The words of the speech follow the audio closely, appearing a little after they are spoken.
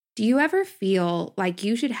Do you ever feel like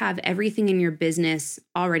you should have everything in your business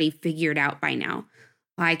already figured out by now?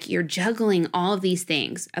 Like you're juggling all of these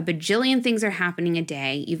things. A bajillion things are happening a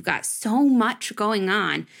day. You've got so much going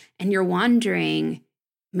on, and you're wondering,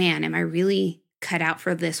 man, am I really cut out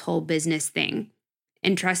for this whole business thing?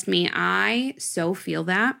 And trust me, I so feel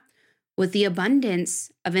that with the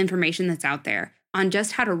abundance of information that's out there on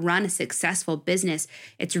just how to run a successful business.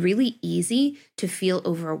 It's really easy to feel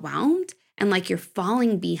overwhelmed and like you're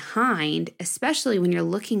falling behind, especially when you're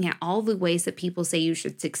looking at all the ways that people say you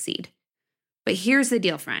should succeed. But here's the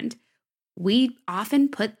deal, friend. We often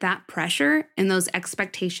put that pressure and those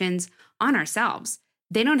expectations on ourselves.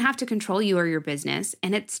 They don't have to control you or your business,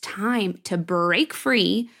 and it's time to break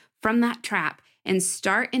free from that trap and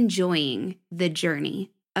start enjoying the journey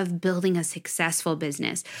of building a successful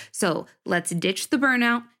business. So let's ditch the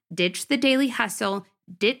burnout, ditch the daily hustle,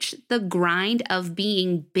 ditch the grind of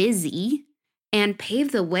being busy, and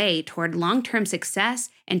pave the way toward long-term success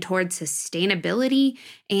and towards sustainability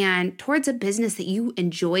and towards a business that you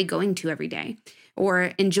enjoy going to every day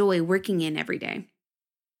or enjoy working in every day,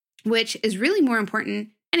 which is really more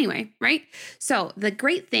important anyway, right? So the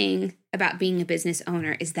great thing about being a business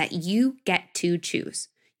owner is that you get to choose.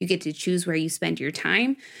 You get to choose where you spend your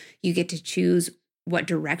time. You get to choose what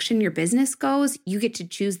direction your business goes. You get to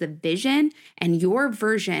choose the vision and your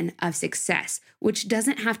version of success, which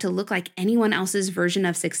doesn't have to look like anyone else's version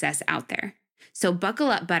of success out there. So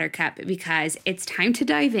buckle up, Buttercup, because it's time to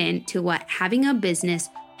dive into what having a business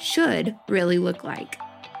should really look like.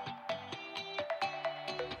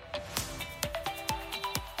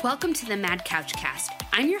 Welcome to the Mad Couch Cast.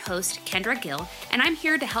 I'm your host, Kendra Gill, and I'm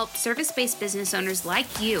here to help service-based business owners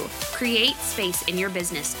like you create space in your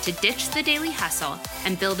business to ditch the daily hustle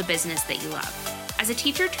and build a business that you love. As a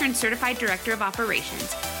teacher turned certified director of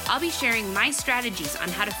operations, I'll be sharing my strategies on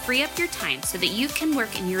how to free up your time so that you can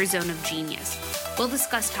work in your zone of genius. We'll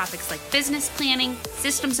discuss topics like business planning,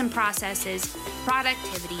 systems and processes,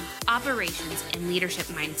 productivity, operations, and leadership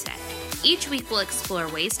mindset. Each week we'll explore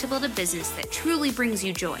ways to build a business that truly brings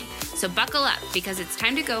you joy. So buckle up because it's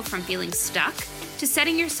time to go from feeling stuck to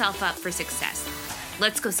setting yourself up for success.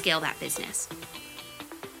 Let's go scale that business.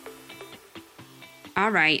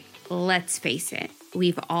 All right, let's face it.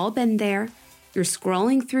 We've all been there. You're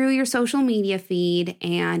scrolling through your social media feed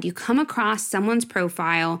and you come across someone's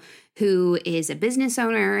profile who is a business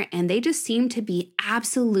owner and they just seem to be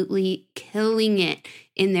absolutely killing it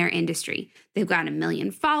in their industry. They've got 1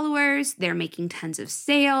 million followers, they're making tons of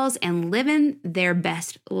sales and living their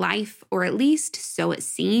best life, or at least so it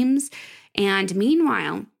seems. And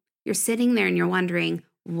meanwhile, you're sitting there and you're wondering,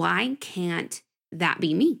 why can't that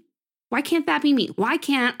be me? Why can't that be me? Why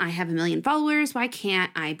can't I have 1 million followers? Why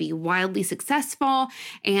can't I be wildly successful?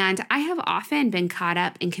 And I have often been caught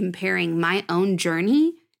up in comparing my own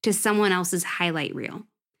journey to someone else's highlight reel.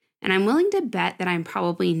 And I'm willing to bet that I'm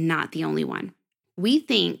probably not the only one. We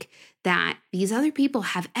think that these other people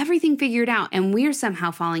have everything figured out and we're somehow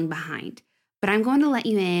falling behind. But I'm going to let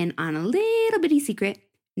you in on a little bitty secret.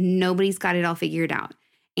 Nobody's got it all figured out.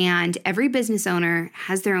 And every business owner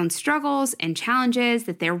has their own struggles and challenges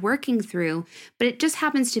that they're working through, but it just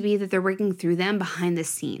happens to be that they're working through them behind the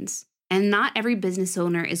scenes. And not every business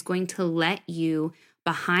owner is going to let you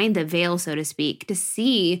behind the veil, so to speak, to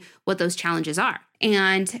see what those challenges are.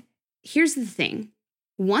 And here's the thing.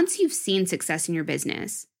 Once you've seen success in your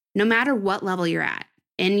business, no matter what level you're at,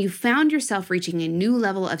 and you found yourself reaching a new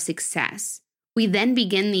level of success, we then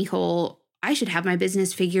begin the whole, I should have my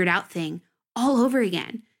business figured out thing all over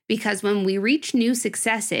again. Because when we reach new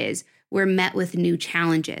successes, we're met with new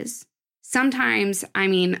challenges. Sometimes I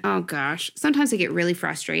get really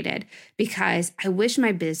frustrated because I wish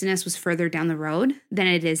my business was further down the road than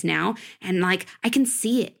it is now. And I can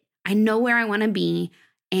see it. I know where I want to be.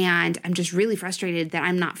 And I'm just really frustrated that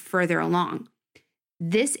I'm not further along.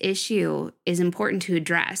 This issue is important to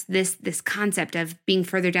address. This concept of being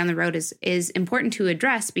further down the road is important to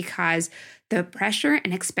address because the pressure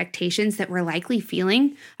and expectations that we're likely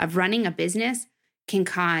feeling of running a business can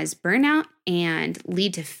cause burnout and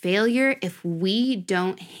lead to failure if we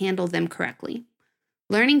don't handle them correctly.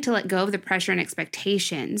 Learning to let go of the pressure and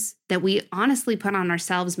expectations that we honestly put on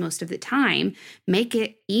ourselves most of the time make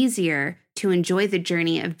it easier to enjoy the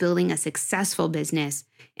journey of building a successful business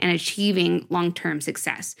and achieving long-term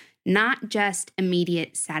success, not just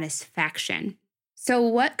immediate satisfaction. So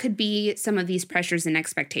what could be some of these pressures and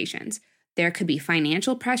expectations? There could be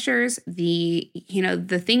financial pressures, the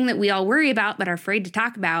thing that we all worry about but are afraid to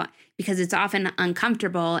talk about because it's often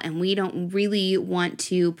uncomfortable and we don't really want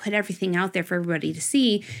to put everything out there for everybody to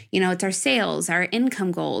see. It's our sales, our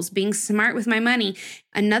income goals, being smart with my money.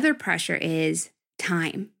 Another pressure is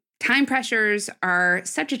time. Time pressures are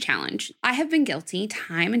such a challenge. I have been guilty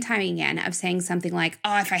time and time again of saying something like,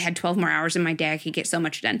 oh, if I had 12 more hours in my day, I could get so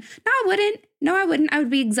much done. No, I wouldn't. No, I wouldn't. I would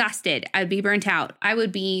be exhausted. I would be burnt out. I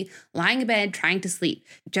would be lying in bed trying to sleep.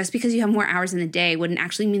 Just because you have more hours in the day wouldn't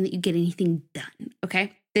actually mean that you get anything done,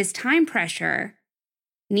 okay? This time pressure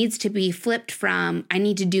needs to be flipped from I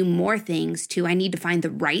need to do more things to I need to find the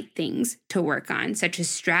right things to work on, such as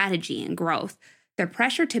strategy and growth. The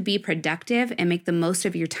pressure to be productive and make the most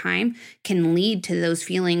of your time can lead to those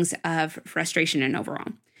feelings of frustration and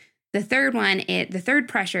overwhelm. The third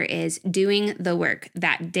pressure is doing the work,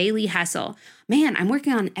 that daily hustle. Man, I'm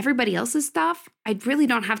working on everybody else's stuff. I really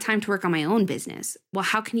don't have time to work on my own business. Well,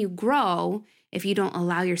 how can you grow if you don't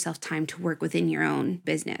allow yourself time to work within your own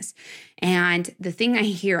business? And the thing I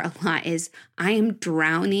hear a lot is, I am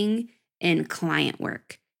drowning in client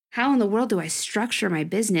work. How in the world do I structure my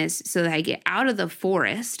business so that I get out of the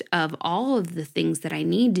forest of all of the things that I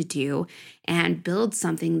need to do and build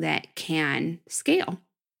something that can scale?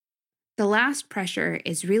 The last pressure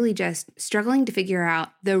is really just struggling to figure out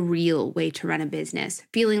the real way to run a business,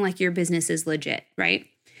 feeling like your business is legit, right?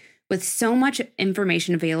 With so much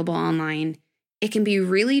information available online, it can be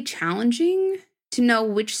really challenging to know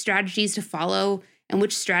which strategies to follow and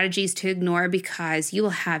which strategies to ignore, because you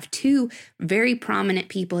will have two very prominent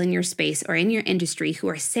people in your space or in your industry who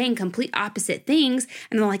are saying complete opposite things.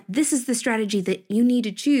 And they're like, this is the strategy that you need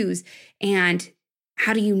to choose. And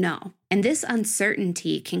how do you know? And this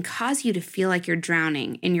uncertainty can cause you to feel like you're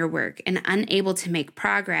drowning in your work and unable to make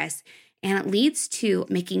progress. And it leads to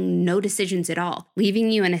making no decisions at all,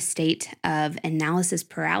 leaving you in a state of analysis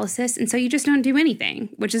paralysis. And so you just don't do anything,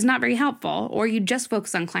 which is not very helpful, or you just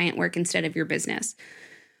focus on client work instead of your business.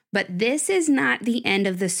 But this is not the end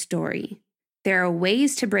of the story. There are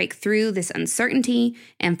ways to break through this uncertainty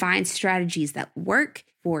and find strategies that work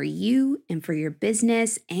for you and for your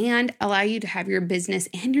business and allow you to have your business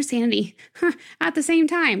and your sanity at the same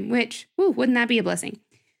time, which, wouldn't that be a blessing?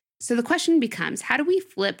 So the question becomes, how do we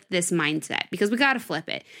flip this mindset? Because we got to flip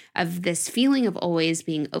it, of this feeling of always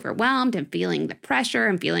being overwhelmed and feeling the pressure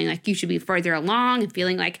and feeling like you should be further along and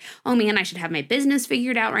feeling like, oh man, I should have my business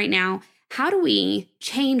figured out right now. How do we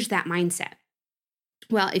change that mindset?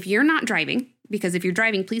 Well, if you're not driving, because if you're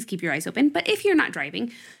driving, please keep your eyes open. But if you're not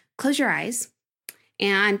driving, close your eyes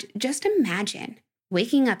and just imagine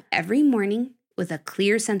waking up every morning with a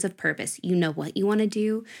clear sense of purpose. You know what you want to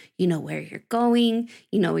do. You know where you're going.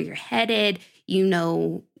 You know where you're headed. You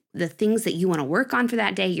know the things that you want to work on for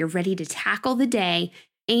that day. You're ready to tackle the day,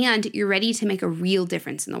 and you're ready to make a real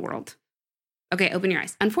difference in the world. Okay, open your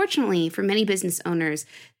eyes. Unfortunately, for many business owners,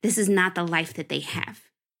 this is not the life that they have.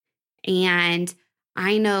 And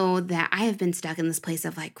I know that I have been stuck in this place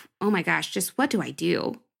of like, oh my gosh, just what do I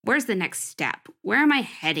do? Where's the next step? Where am I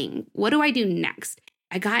heading? What do I do next?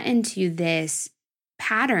 I got into this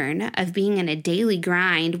pattern of being in a daily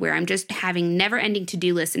grind where I'm just having never-ending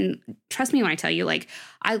to-do lists. And trust me when I tell you, like,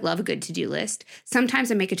 I love a good to-do list.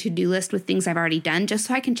 Sometimes I make a to-do list with things I've already done just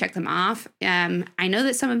so I can check them off. I know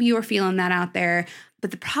that some of you are feeling that out there,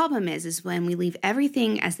 but the problem is when we leave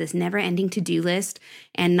everything as this never-ending to-do list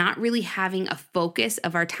and not really having a focus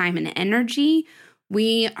of our time and energy,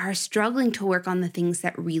 we are struggling to work on the things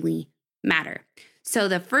that really matter. So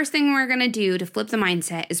the first thing we're going to do to flip the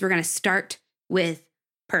mindset is we're going to start with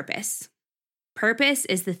purpose. Purpose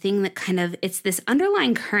is the thing that it's this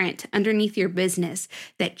underlying current underneath your business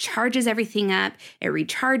that charges everything up. It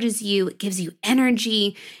recharges you. It gives you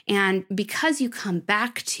energy. And because you come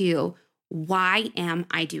back to, why am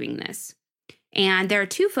I doing this? And there are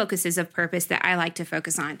two focuses of purpose that I like to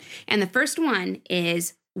focus on. And the first one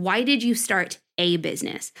is, why did you start a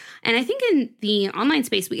business? And I think in the online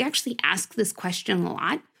space, we actually ask this question a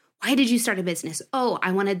lot. Why did you start a business? Oh,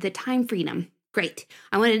 I wanted the time freedom. Great.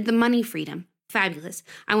 I wanted the money freedom. Fabulous.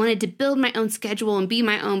 I wanted to build my own schedule and be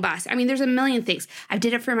my own boss. I mean, there's a million things. I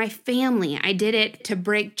did it for my family. I did it to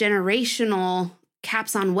break generational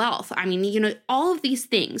caps on wealth. I mean, all of these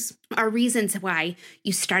things are reasons why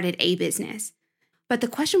you started a business. But the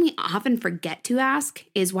question we often forget to ask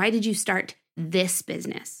is, why did you start this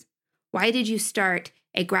business? Why did you start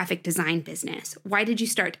a graphic design business? Why did you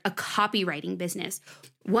start a copywriting business?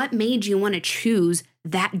 What made you want to choose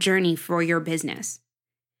that journey for your business?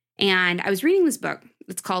 And I was reading this book.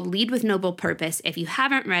 It's called Lead with Noble Purpose. If you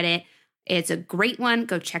haven't read it, it's a great one.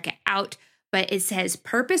 Go check it out. But it says,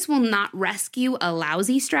 purpose will not rescue a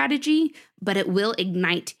lousy strategy, but it will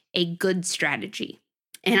ignite a good strategy.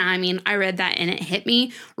 And I read that and it hit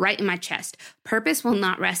me right in my chest. Purpose will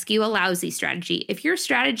not rescue a lousy strategy. If your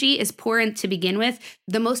strategy is poor to begin with,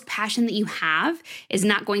 the most passion that you have is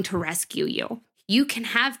not going to rescue you. You can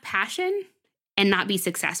have passion and not be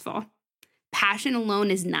successful. Passion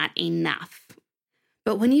alone is not enough.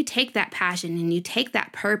 But when you take that passion and you take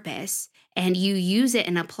that purpose and you use it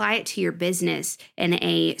and apply it to your business in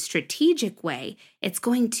a strategic way, it's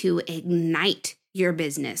going to ignite your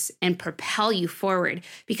business and propel you forward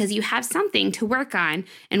because you have something to work on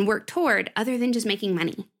and work toward other than just making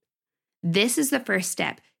money. This is the first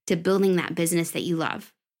step to building that business that you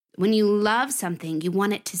love. When you love something, you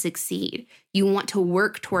want it to succeed. You want to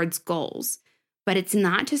work towards goals. But it's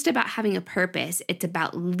not just about having a purpose, it's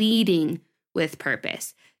about leading with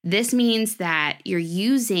purpose. This means that you're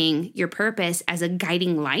using your purpose as a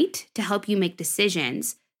guiding light to help you make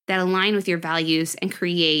decisions that align with your values and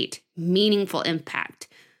create meaningful impact.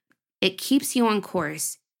 It keeps you on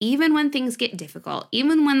course. Even when things get difficult,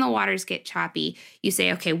 even when the waters get choppy, you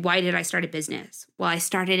say, okay, why did I start a business? Well, I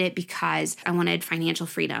started it because I wanted financial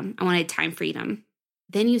freedom. I wanted time freedom.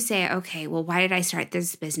 Then you say, okay, well, why did I start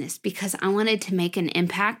this business? Because I wanted to make an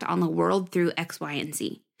impact on the world through X, Y, and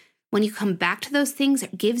Z. When you come back to those things,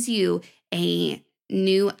 it gives you a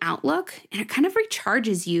new outlook and it kind of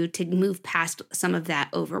recharges you to move past some of that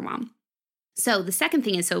overwhelm. So the second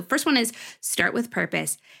thing is, first one is start with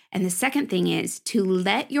purpose. And the second thing is to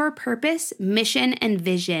let your purpose, mission, and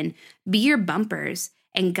vision be your bumpers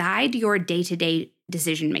and guide your day-to-day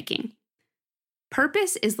decision-making.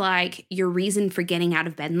 Purpose is like your reason for getting out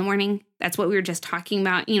of bed in the morning. That's what we were just talking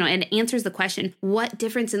about. And it answers the question, what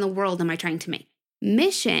difference in the world am I trying to make?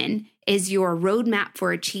 Mission is your roadmap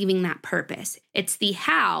for achieving that purpose. It's the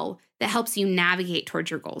how that helps you navigate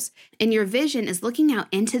towards your goals. And your vision is looking out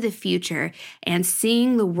into the future and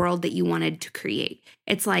seeing the world that you wanted to create.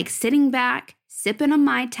 It's like sitting back, sipping a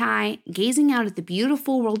Mai Tai, gazing out at the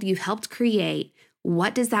beautiful world you've helped create.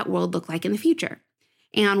 What does that world look like in the future?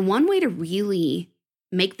 And one way to really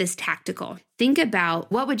make this tactical, think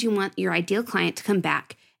about what would you want your ideal client to come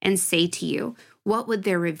back and say to you? What would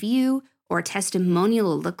their review or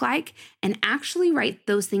testimonial look like? And actually write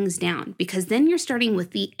those things down, because then you're starting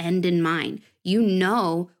with the end in mind. You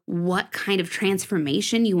know what kind of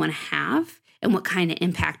transformation you want to have and what kind of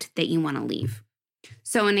impact that you want to leave.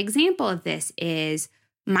 So an example of this is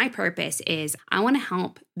my purpose is I want to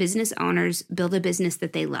help business owners build a business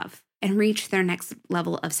that they love and reach their next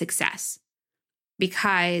level of success.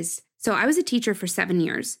 So I was a teacher for 7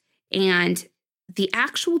 years, and the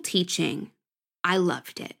actual teaching, I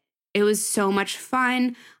loved it. It was so much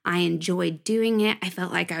fun. I enjoyed doing it. I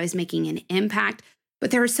felt like I was making an impact.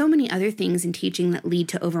 But there are so many other things in teaching that lead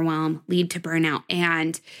to overwhelm, lead to burnout.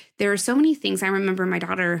 And there are so many things. I remember my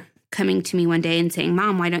daughter coming to me one day and saying,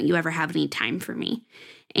 Mom, why don't you ever have any time for me?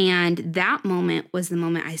 And that moment was the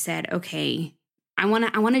moment I said, okay, I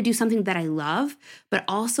want to do something that I love, but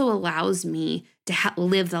also allows me to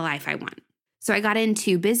live the life I want. So I got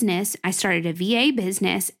into business. I started a VA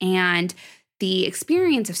business, and the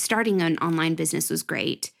experience of starting an online business was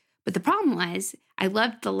great. But the problem was I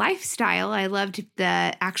loved the lifestyle. I loved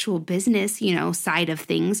the actual business, side of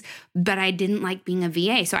things, but I didn't like being a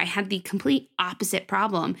VA. So I had the complete opposite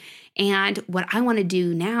problem. And what I want to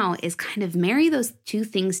do now is kind of marry those two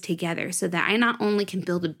things together so that I not only can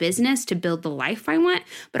build a business to build the life I want,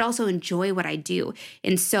 but also enjoy what I do.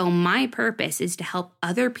 And so my purpose is to help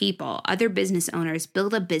other people, other business owners,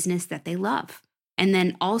 build a business that they love, and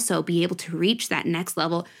then also be able to reach that next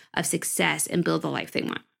level of success and build the life they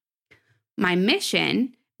want. My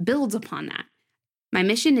mission builds upon that. My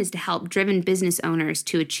mission is to help driven business owners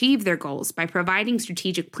to achieve their goals by providing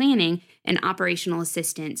strategic planning and operational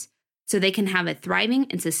assistance so they can have a thriving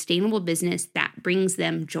and sustainable business that brings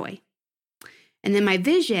them joy. And then my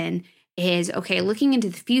vision is, okay, looking into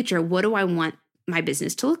the future, what do I want my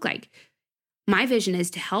business to look like? My vision is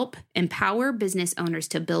to help empower business owners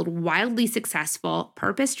to build wildly successful,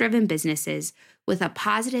 purpose-driven businesses with a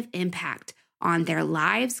positive impact on their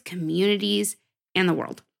lives, communities, and the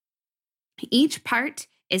world. Each part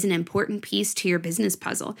is an important piece to your business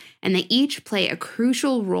puzzle, and they each play a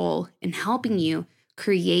crucial role in helping you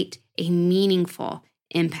create a meaningful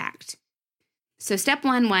impact. So step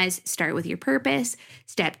 1 was start with your purpose.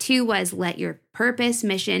 Step 2 was let your purpose,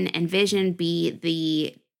 mission, and vision be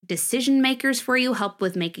the decision makers for you, help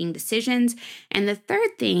with making decisions. And the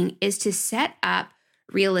third thing is to set up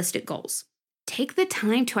realistic goals. Take the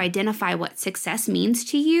time to identify what success means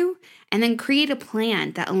to you and then create a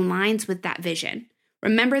plan that aligns with that vision.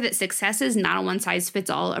 Remember that success is not a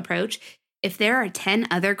one-size-fits-all approach. If there are 10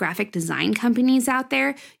 other graphic design companies out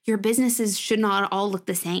there, your businesses should not all look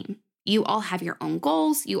the same. You all have your own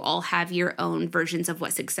goals. You all have your own versions of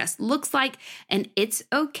what success looks like, and it's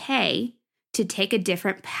okay to take a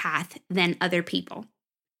different path than other people.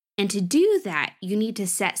 And to do that, you need to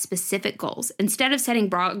set specific goals. Instead of setting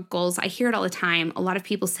broad goals, I hear it all the time. A lot of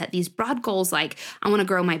people set these broad goals like, I want to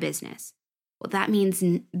grow my business. Well, that means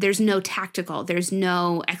there's no tactical, there's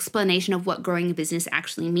no explanation of what growing a business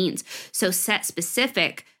actually means. So set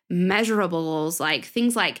specific, measurable goals, like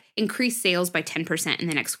things like increase sales by 10% in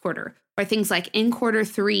the next quarter, or things like in quarter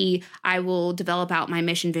 3, I will develop out my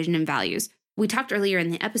mission, vision, and values. We talked earlier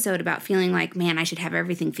in the episode about feeling like, man, I should have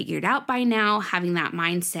everything figured out by now, having that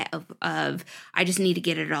mindset of I just need to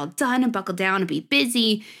get it all done and buckle down and be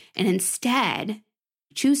busy. And instead,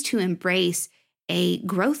 choose to embrace a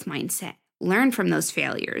growth mindset. Learn from those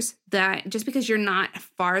failures. That just because you're not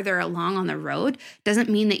farther along on the road doesn't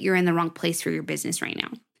mean that you're in the wrong place for your business right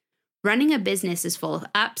now. Running a business is full of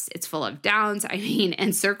ups, it's full of downs,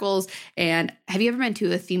 and circles. And have you ever been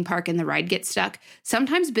to a theme park and the ride gets stuck?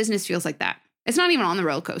 Sometimes business feels like that. It's not even on the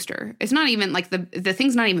roller coaster. It's not even like the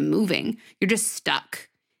thing's not even moving. You're just stuck.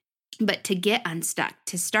 But to get unstuck,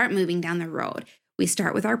 to start moving down the road, we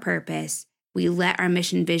start with our purpose. We let our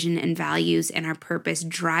mission, vision, and values and our purpose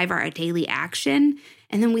drive our daily action.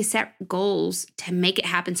 And then we set goals to make it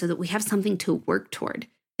happen so that we have something to work toward.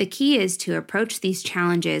 The key is to approach these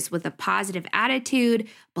challenges with a positive attitude,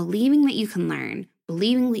 believing that you can learn,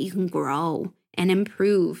 believing that you can grow and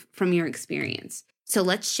improve from your experience. So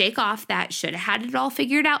let's shake off that should have had it all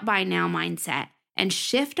figured out by now mindset and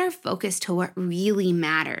shift our focus to what really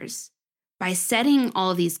matters. By setting all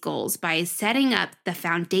of these goals, by setting up the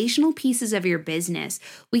foundational pieces of your business,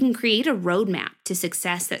 we can create a roadmap to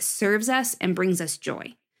success that serves us and brings us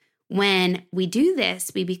joy. When we do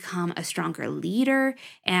this, we become a stronger leader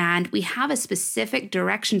and we have a specific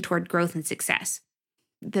direction toward growth and success.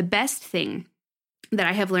 The best thing that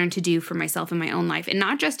I have learned to do for myself in my own life, and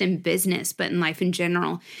not just in business, but in life in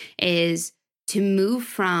general, is to move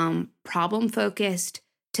from problem-focused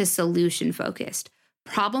to solution-focused.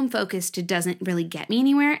 Problem-focused doesn't really get me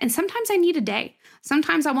anywhere, and sometimes I need a day.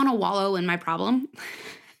 Sometimes I want to wallow in my problem.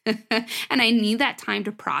 And I need that time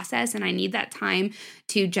to process, and I need that time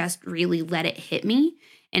to just really let it hit me.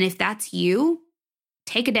 And if that's you,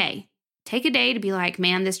 take a day. Take a day to be like,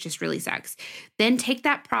 man, this just really sucks. Then take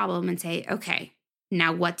that problem and say, okay,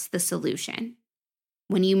 now what's the solution?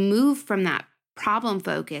 When you move from that problem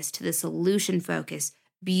focus to the solution focus,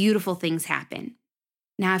 beautiful things happen.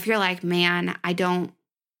 Now, if you're like, man, I know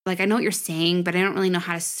what you're saying, but I don't really know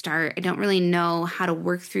how to start. I don't really know how to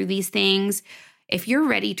work through these things. If you're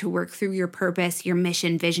ready to work through your purpose, your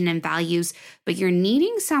mission, vision, and values, but you're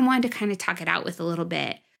needing someone to kind of talk it out with a little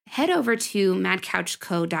bit, head over to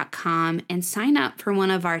madcouchco.com and sign up for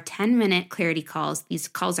one of our 10-minute clarity calls. These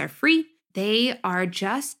calls are free. They are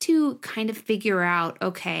just to kind of figure out,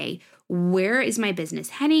 okay, where is my business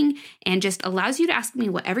heading? And just allows you to ask me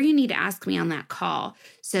whatever you need to ask me on that call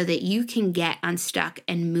so that you can get unstuck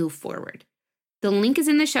and move forward. The link is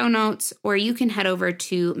in the show notes, or you can head over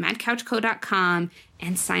to madcouchco.com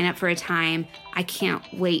and sign up for a time. I can't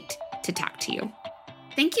wait to talk to you.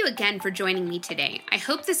 Thank you again for joining me today. I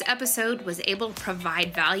hope this episode was able to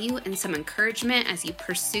provide value and some encouragement as you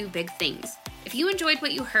pursue big things. If you enjoyed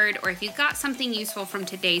what you heard, or if you got something useful from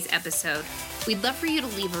today's episode, we'd love for you to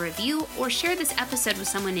leave a review or share this episode with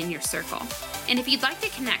someone in your circle. And if you'd like to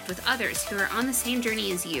connect with others who are on the same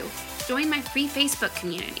journey as you, join my free Facebook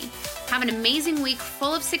community. Have an amazing week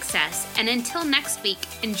full of success, and until next week,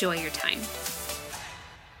 enjoy your time.